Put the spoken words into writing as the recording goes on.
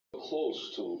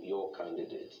close to your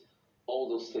candidate, all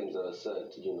those things that are said,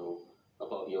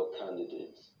 about your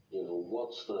candidate,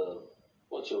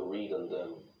 what's your read on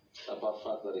them? About the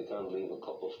fact that he can't leave a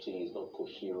cup of tea, he's not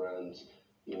coherent,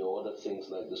 other things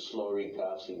like the slurry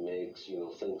gaps he makes,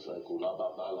 things like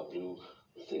Ulaba, Bala Blu,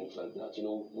 things like that.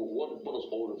 What does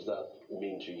all of that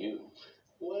mean to you?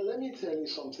 Well, let me tell you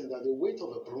something, that the weight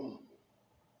of a broom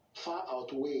far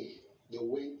outweigh the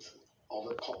weight of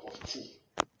a cup of tea.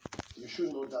 You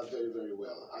should know that very, very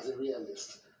well as a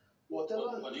realist. But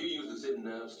do you use the same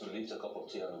nerves to lift a cup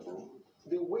of tea and a broom?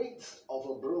 The weight of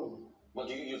a broom. But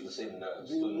do you use the same nerves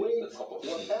to lift a cup of tea?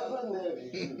 Whatever nerve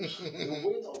you use, the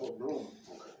weight of a broom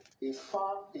is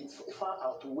far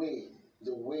outweigh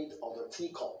the weight of a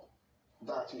teacup.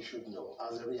 That you should know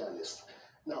as a realist.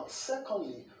 Now,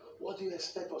 secondly, what do you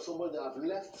expect of somebody that have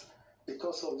left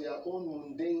because of their own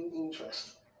mundane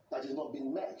interest that is not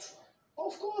being met?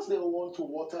 Of course, they will want to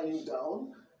water you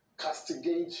down,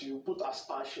 castigate you, put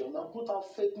aspersion, and put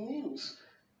out fake news.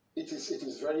 It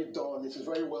is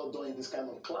very well done in this kind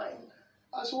of climb.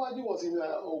 Asiwaju was in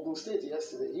Ogun State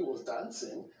yesterday. He was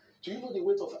dancing. Do you know the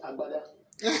weight of Agbada?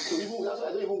 So that's why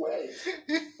I don't even wear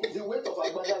it. The weight of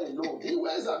Agbada alone. He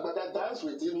wears Agbada, dance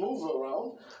with it, move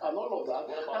around, and all of that.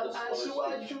 And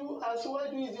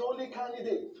Asiwaju is the only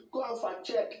candidate, go and fact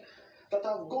check, that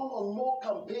have gone on more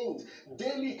campaigns,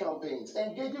 daily campaigns,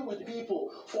 engaging with people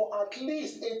for at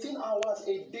least 18 hours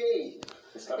a day.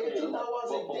 18 hours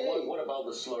a day. What about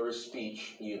the slurry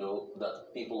speech,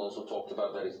 that people also talked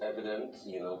about that is evident,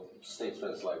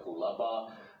 statements like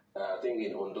Ulaba. I think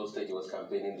in Ondo State he was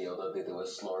campaigning the other day. There were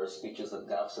slurry speeches, the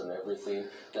gaps and everything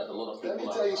that a lot of people. Let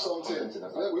me tell you something.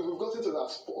 We've got into that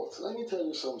sport. Let me tell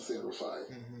you something,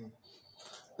 Rufai.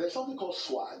 There's something called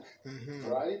swag,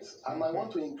 right? And I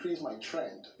want to increase my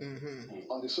trend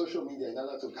on the social media in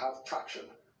order to have traction.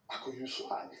 I could use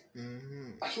swag.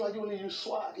 Actually, I only use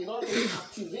swag in order to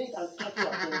activate and catch your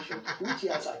attention, which he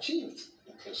has achieved.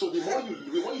 So the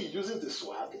more you uses the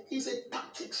swag, it's a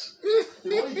tactics. The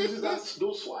more you uses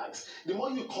those swags, the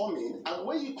more you come in, and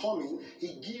when you come in,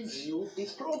 he gives you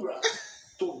his program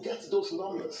to get those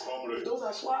numbers. Comrade, those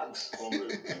are swags.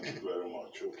 Comrade, thank you very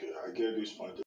much. Okay, I get this point.